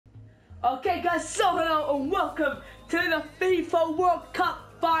Okay guys, so hello and welcome to the FIFA World Cup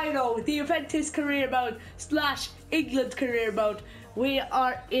final, the Juventus career mode / England career mode. We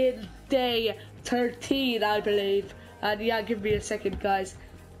are in day 13, I believe. And yeah, give me a second guys.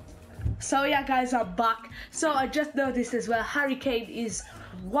 So yeah guys, I'm back. So I just noticed as well, Harry Kane is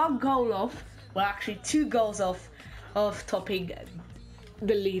 1 goal off, well actually 2 goals off of topping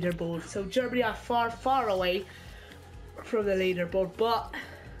the leaderboard. So Germany are far away from the leaderboard, but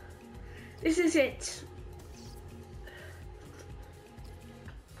this is it.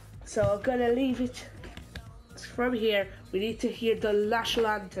 So I'm gonna leave it from here. We need to hear the national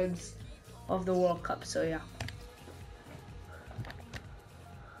anthems of the World Cup, so yeah.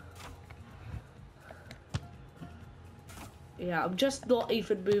 Yeah, I'm just not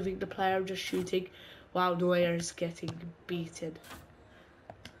even moving the player, I'm just shooting while Neuer is getting beaten.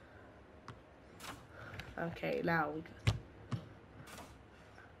 Okay, now we go.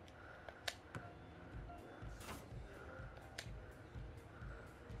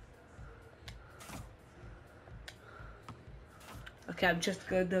 Okay, I'm just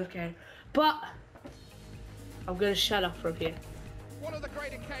good, okay. But I'm gonna shut up from here. One of the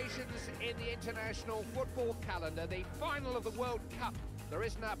great occasions in the international football calendar, the final of the World Cup. There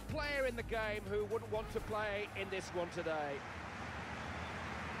isn't a player in the game who wouldn't want to play in this one today.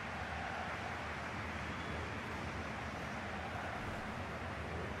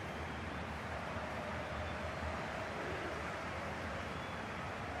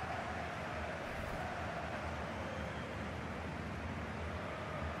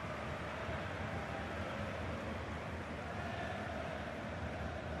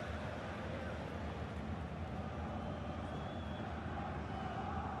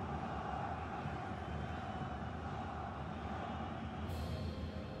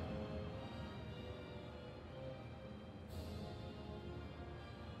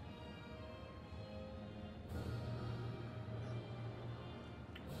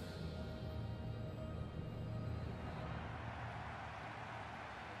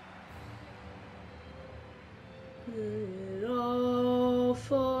 All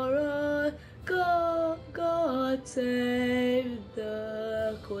for a God save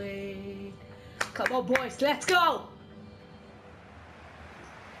the Queen. Come on, boys, let's go!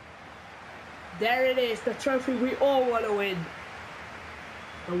 There it is, the trophy we all want to win.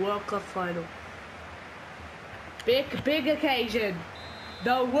 The World Cup final. Big occasion.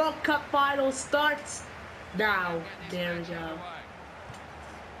 The World Cup final starts now. There we go.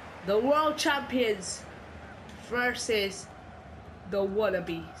 The world champions versus the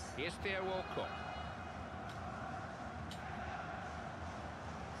wannabes. Here's Theo Walcott.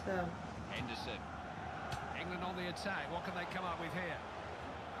 So Henderson. England on the attack. What can they come up with here?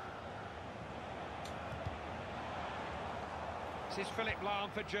 This is Philipp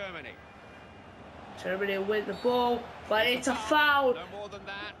Lahm for Germany. Germany win the ball, but it's a foul. No more than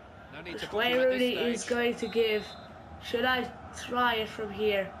that. No need to Waverly is going to give. Should I try it from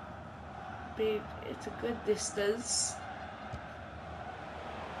here? It's a good distance.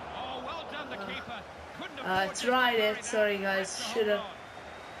 Oh, well done, the keeper. Couldn't have tried it. Sorry, guys. Should have.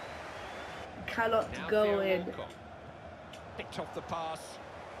 Cannot now go Theo in. Walcott. Picked off the pass.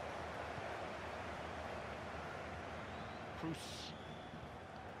 Cruz.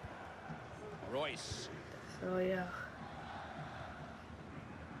 Royce. So yeah.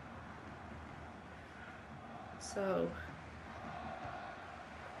 So.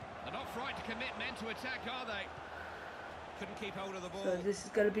 They're not frightened to commit men to attack, are they? Couldn't keep hold of the ball. So this is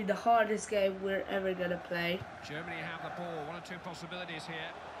going to be the hardest game we're ever going to play. Germany have the ball. 1 or 2 possibilities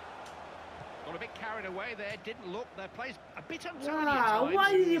here. Got a bit carried away there. Didn't look. Their play's a bit untidy at times.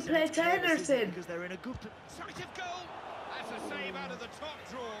 Why did you play to Henderson? Because they're in a good sight of goal. That's a save out of the top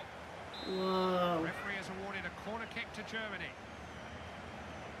draw. Whoa. The referee has awarded a corner kick to Germany.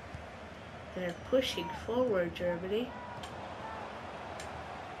 They're pushing forward, Germany.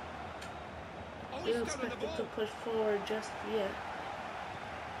 Oh, We don't expect them to push forward just yet.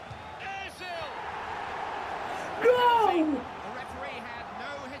 No! The referee had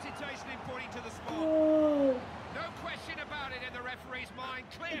no hesitation in pointing to the spot. No! No question about it in the referee's mind.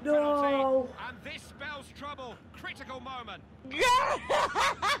 Clear No! penalty. And this spells trouble. Critical moment.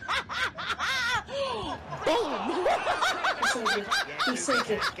 He saved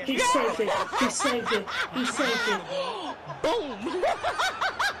it. He saved it. He saved it. He saved it. Boom!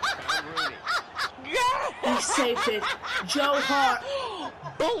 He saved it. Joe Hart.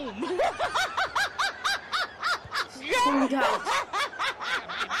 Boom! Pulled out.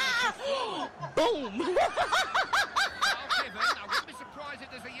 Boom!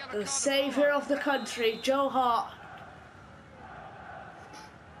 The saviour of the country, Joe Hart.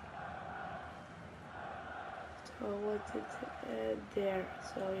 I wanted to end there,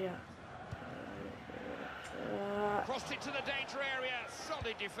 so yeah. Crossed into the danger area,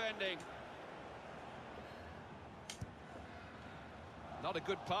 solid defending. Not a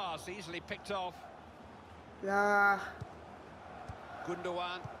good pass, easily picked off. Nah.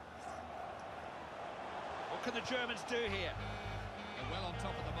 Gundogan. What can the Germans do here? They're well on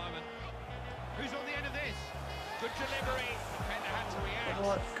top at the moment. Who's on the end of this? Good delivery. Defender had to react.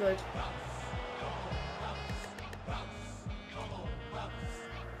 Oh, good.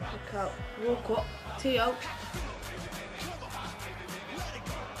 Look out. Walk up. Tee out.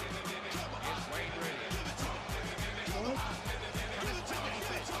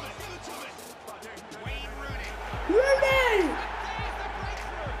 Rooney!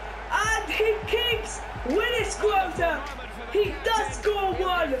 And he kicks with his quota. He does score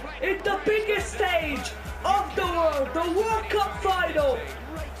one in the biggest stage of the World Cup final.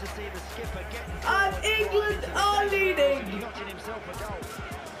 And England are leading.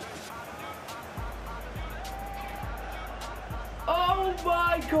 Oh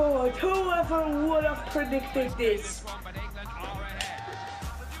my God, whoever would have predicted this?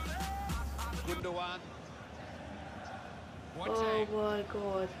 Oh my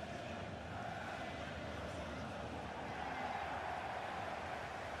God.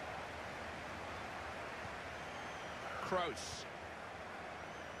 Kroos.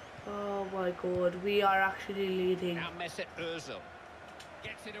 Oh my God, we are actually leading. Now Mesut Ozil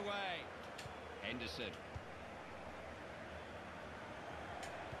gets it away. Henderson.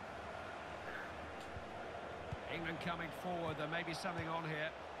 England coming forward, there may be something on here.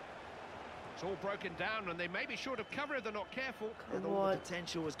 It's all broken down and they may be short of cover if they're not careful. And all the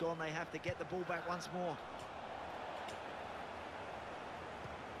potential is gone, they have to get the ball back once more.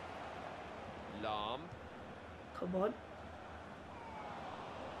 Lahm. Come on.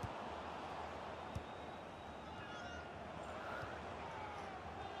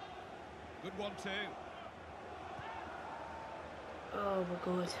 Good one too. Oh my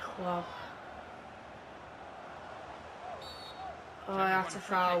God, wow. Oh, that's a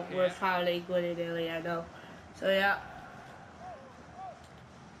foul. We're fouling willy-nilly, I know. So yeah.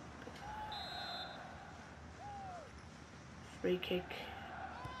 Free kick.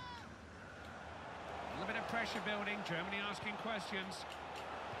 A little bit of pressure building, Germany asking questions.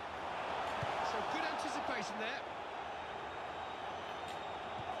 So good anticipation there.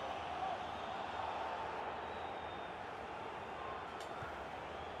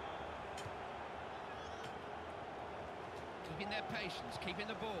 Keeping their patience, keeping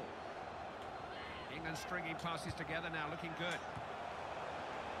the ball. England stringing passes together now, looking good.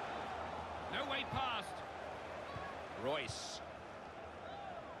 No way past. Royce.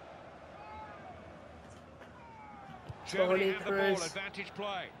 Germany have the ball, advantage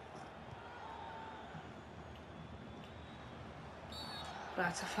play.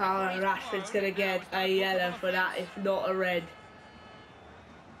 That's a foul, and Rashford's going to get a yellow for that, if not a red.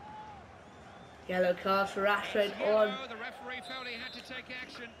 Yellow card for Rashford on. The referee felt he had to take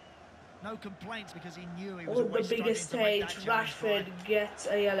action. No complaints because he knew he was On the biggest stage, Rashford gets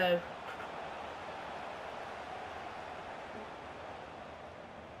a yellow.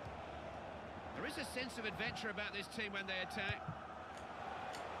 There is a sense of adventure about this team when they attack.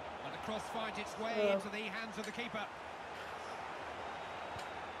 And the cross finds its way into the hands of the keeper.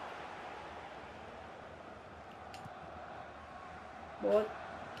 What?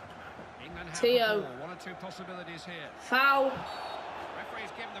 England have Theo. the ball. One or two possibilities here. Foul.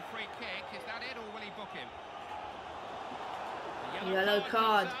 Referee's given the free kick. Is that it, or will he book him? The Yellow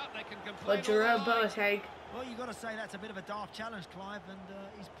card for Jerome Boateng. Well, you've got to say that's a bit of a daft challenge, Clive, and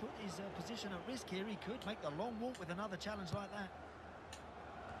he's put his position at risk here. He could make the long walk with another challenge like that.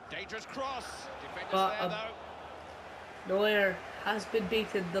 Dangerous cross. Defenders there, though. Neuer has been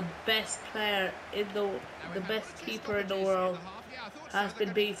beaten. The best player in the best keeper in the world has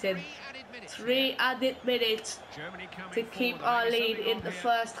been beaten. 3 added minutes to keep our lead in the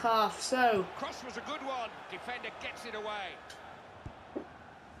first half. So Cross was a good one. Defender gets it away.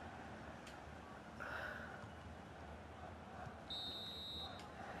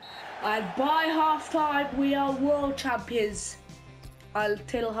 and by half time we are world champions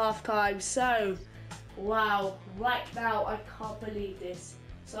until half time. So wow, right now I can't believe this.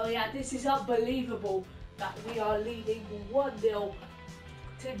 So yeah, this is unbelievable that we are leading 1-0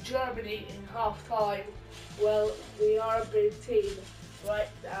 to Germany in half time. Well, we are a big team right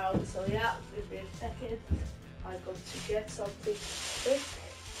now. So yeah, give me a second. I got to get something quick.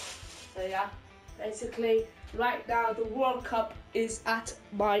 So yeah, basically right now the World Cup is at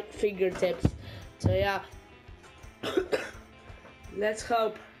my fingertips. So yeah, let's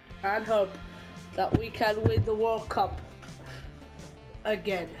hope and hope that we can win the World Cup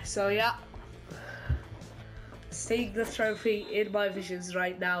again. So yeah, seeing the trophy in my visions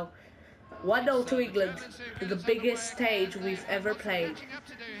right now. 1-0 to England, the biggest stage we've ever played.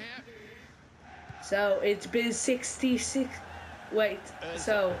 So it's been 66. Wait,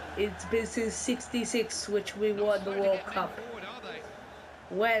 so it's been since 66 which we won the World Cup.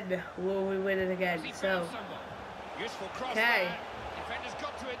 When will we win it again? So, okay.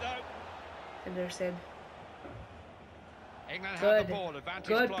 Henderson.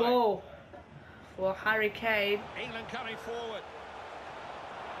 Good ball for Harry Kane. England coming forward.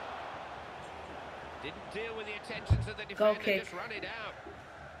 Didn't deal with the attentions of the defender, just run it out.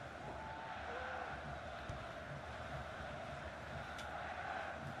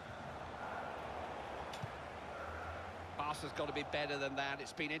 Pass has got to be better than that.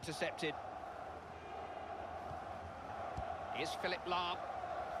 It's been intercepted. Here's Philip Lahm.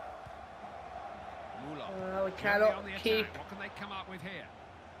 We cannot keep. What can they come up with here?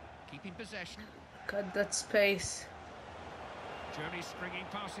 Keeping possession. Got that space. Germany stringing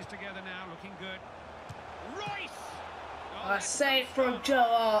passes together now, looking good. Royce! A save from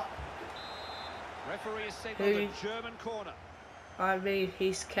Joe. Referee has signalled a German corner. I mean,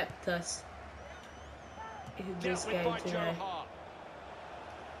 he's kept us in this game today.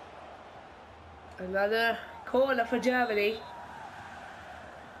 Another corner for Germany.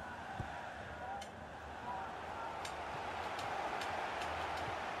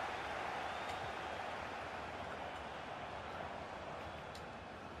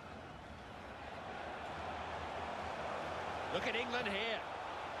 Look at England here.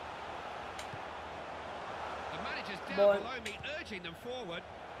 The manager's down below me, urging them forward.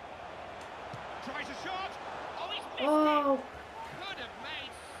 Tries a shot. Oh, he's missed it. Could have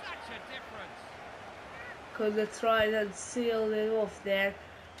made such a difference. Could have tried and sealed it off there.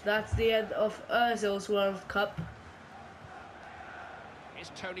 That's the end of Ozil's World Cup.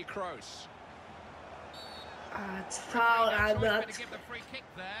 It's Tony Kroos. It's foul, and that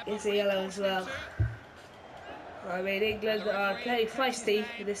is a yellow as well. I mean, England are playing feisty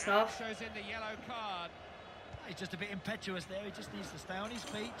in this half. He's just a bit impetuous there. He just needs to stay on his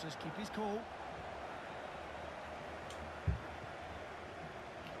feet, just keep his cool.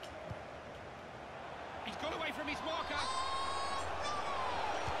 He's got away from his marker.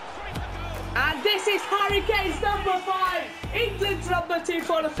 And this is Harry Kane's number 5, England's number 2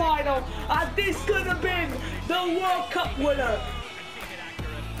 for the final. And this could have been the World Cup winner.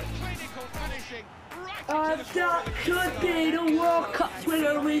 And that could be the World Cup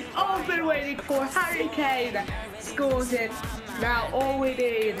winner we've all been waiting for. Harry Kane scores it. Now all we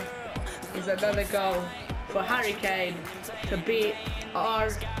need is another goal for Harry Kane to be our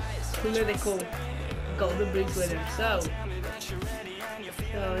political Golden Boot winner. So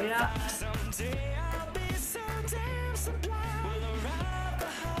yeah.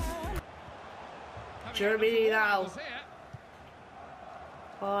 Germany now.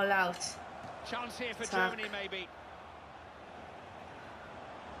 All out. Chance here for Germany, maybe.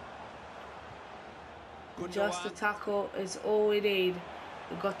 Just a tackle is all we need.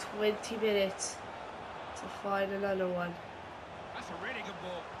 We've got 20 minutes to find another one. That's a really good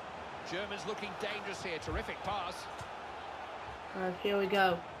ball. Germans looking dangerous here. Terrific pass. And here we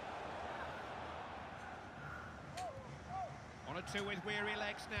go. 1-2 with weary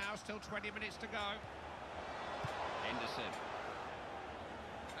legs now. Still 20 minutes to go. Henderson.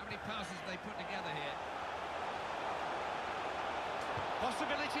 How many passes they put together here?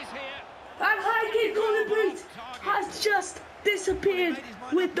 Possibilities here. And Harry Kane Golden Boot has just disappeared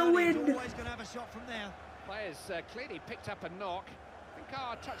with the wind. Players clearly picked up a knock. I think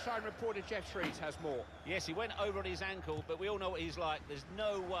our touchline reporter Jeff Shreves has more. Yes, he went over on his ankle, but we all know what he's like. There's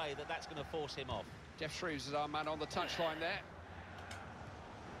no way that that's going to force him off. Jeff Shreves is our man on the touchline there.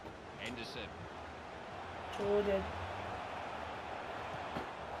 Henderson. Jordan.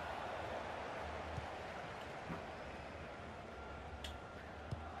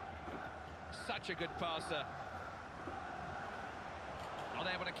 Such a good passer. Not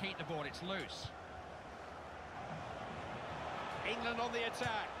able to keep the ball, it's loose. England on the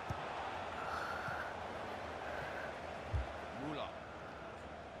attack. Müller.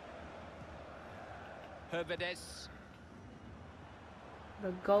 Hervedes.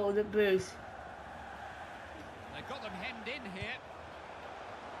 The Golden Boot. They've got them hemmed in here.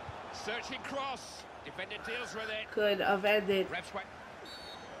 Searching cross. Defender deals with it. Could have ended. Refs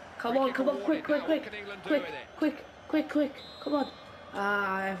Come on, quick, come on.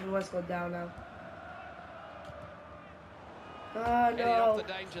 Ah, everyone's gone down now. Oh Getting off no. the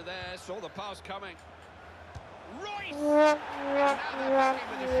danger there, saw the pass coming. Royce!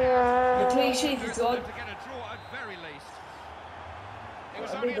 The clean sheet is on. To get a draw at very least. It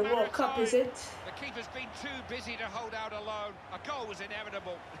was I only mean, a the matter World of Cup, time. is it? The keeper's been too busy to hold out alone. A goal was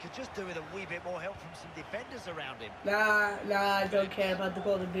inevitable. We could just do with a wee bit more help from some defenders around him. Nah, I don't care about the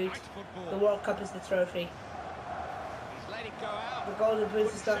Golden Boot. Nice football. The World Cup is the trophy. He's let it go out. The Golden Boot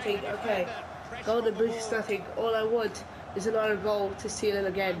is Couldn't nothing. save the Okay. defender. Press Golden on the Boot is ball. nothing. All I want is another goal to seal it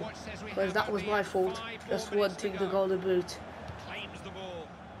again. Watch says we Because have that was only my fault. 5 more Just minutes to wanting the go. Golden Boot. Claims the ball.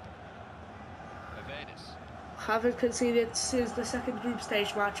 Juventus. Haven't conceded since the second group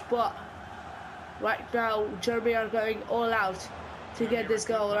stage match, but right now Germany are going all out to get this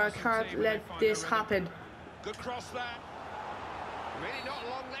goal, and I can't let this happen. Good cross there. Really not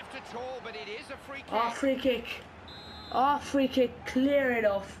long left at all, but it is a free kick. Oh, free kick. Oh, free kick. Clear it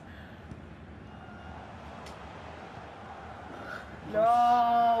off.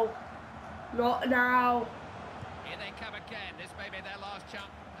 No. Not now. Here they come again. This may be their last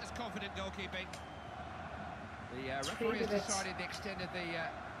chance. That's confident goalkeeping. The referee has decided the extent of the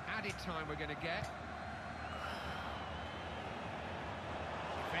added time we're going to get.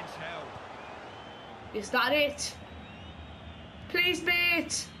 Defence held. Is that it? Please be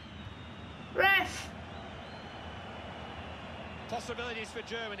it. Ref. Possibilities for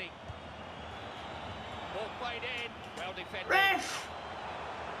Germany. Ball played in. Well defended. Ref.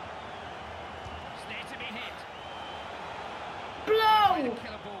 It's there to be hit. Blow. Way to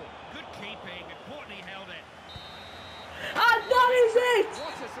kill a ball. Good keeping. Important he held it. And that is it.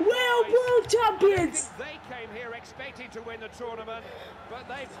 What a We are surprise. world I champions. think they came here expecting to win the tournament, but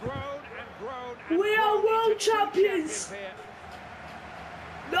they've grown and grown and We are grown world into true champions. here.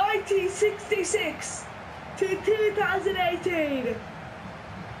 1966 to 2018.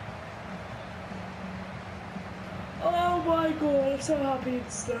 Oh my god, I'm so happy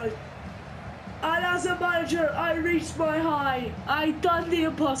tonight. And as a manager, I reached my high. I done the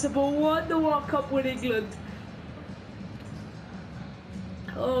impossible, won the World Cup with England.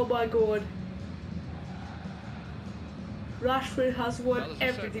 Oh my god. Rashford has won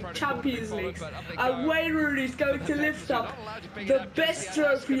everything, Champions League, and Wayne Rooney's going to lift up the best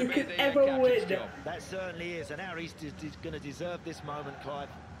trophy you could ever win. That certainly is, and now he's going to deserve this moment, Clive.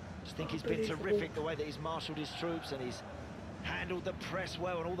 I just think he's been terrific the way that he's marshalled his troops, and he's handled the press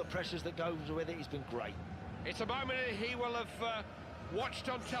well, and all the pressures that goes with it. He's been great. It's a moment that he will have watched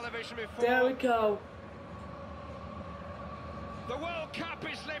on television before. There we go. The World Cup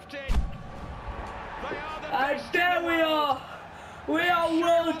is lifted. They are the And best there in the we world. are. We They've are shown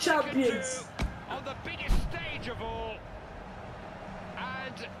world what they can champions. do on the biggest stage of all.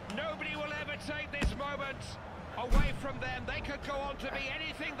 And nobody will ever take this moment away from them. They could go on to be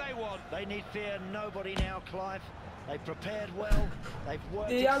anything they want. They need fear nobody now, Clive. They've prepared well. They've worked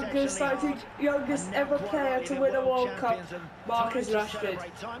The youngest, I exceptionally think, hard, youngest and now ever quite player rightly to they're win a World Cup, champions, and Marcus time to Rashford.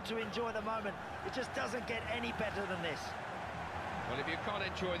 celebrate, time to enjoy the moment. It just doesn't get any better than this. Well, if you can't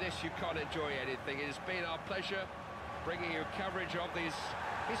enjoy this, you can't enjoy anything. It has been our pleasure bringing you coverage of these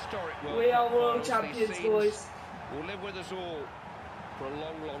historic World We Cup are world finals. These champions, scenes boys. will live with us all for a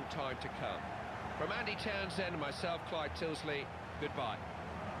long, long time to come. From Andy Townsend and myself, Clyde Tilsley, goodbye.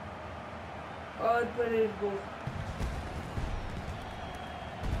 Unbelievable.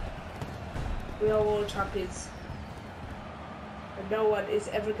 We are world champions. And no one is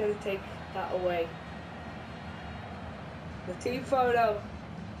ever going to take that away. The team photo,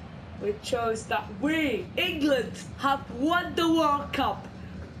 which shows that we, England, have won the World Cup.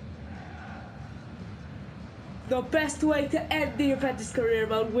 The best way to end the Juventus career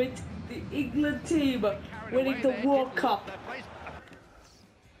mode with the England team winning the World Cup.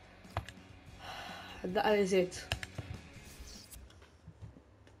 And that is it.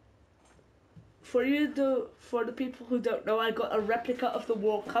 For the people who don't know, I got a replica of the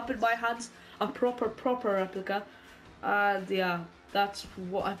World Cup in my hands, a proper replica, and yeah, that's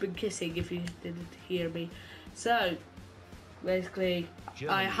what I've been kissing. If you didn't hear me, so basically,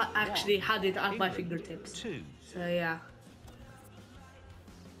 I actually had it at my fingertips. So yeah.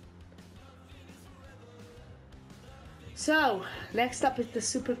 So next up is the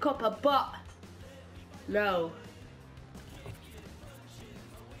Super Copa, but no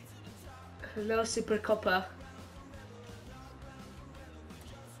Super Copa.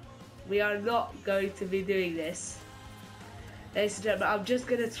 We are not going to be doing this. Ladies and gentlemen, I'm just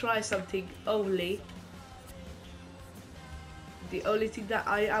gonna try something only. The only thing that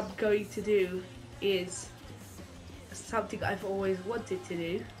I am going to do is something I've always wanted to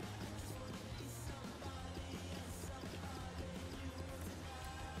do.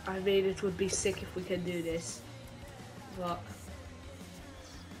 I mean, it would be sick if we can do this, but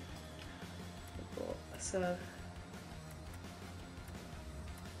so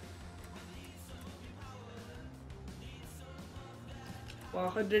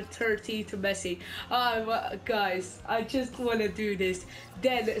 130 to Messi. Guys, I just want to do this.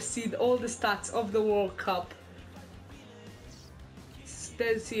 Then see all the stats of the World Cup.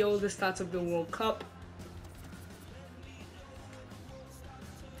 Then see all the stats of the World Cup.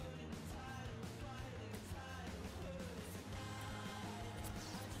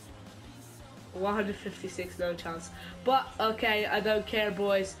 $156, no chance. But okay, I don't care,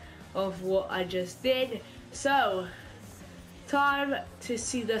 boys, of what I just did. So, time to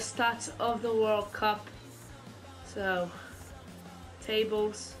see the stats of the World Cup. So,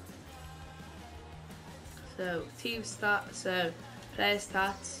 tables. So, team stats. So, player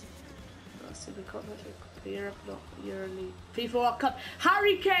stats. Europe, not Euroleague. FIFA World Cup.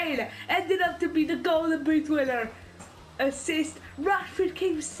 Harry Kane ended up to be the Golden Boot winner. Assist. Rashford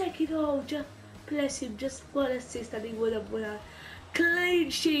came second. Oh, just bless him. Just one assist and he would have won. Clean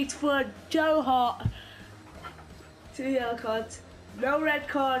sheet for Joe Hart. 2 yellow cards. No red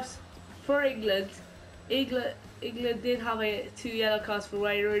cards for England. England did have 2 yellow cards for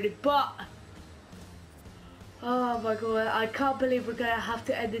Wayne Rooney, but oh my god, I can't believe we're gonna have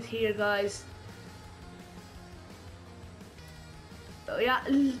to end it here, guys. Yeah,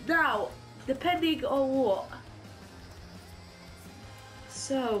 now, depending on what.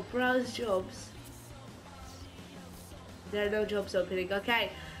 So, browse jobs. There are no jobs opening.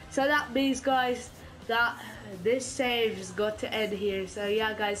 Okay, so that means, guys, that this save's got to end here. So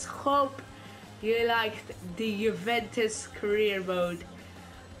yeah, guys, hope you liked the Juventus career mode.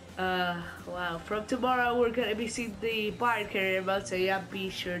 Wow, from tomorrow we're gonna be seeing the Bayern career mode, so yeah, be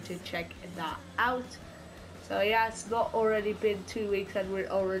sure to check that out. So yeah, it's not already been 2 weeks and we're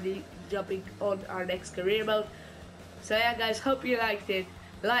already jumping on our next career mode. So yeah, guys, hope you liked it.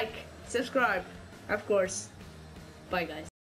 Like, subscribe, of course. Bye, guys.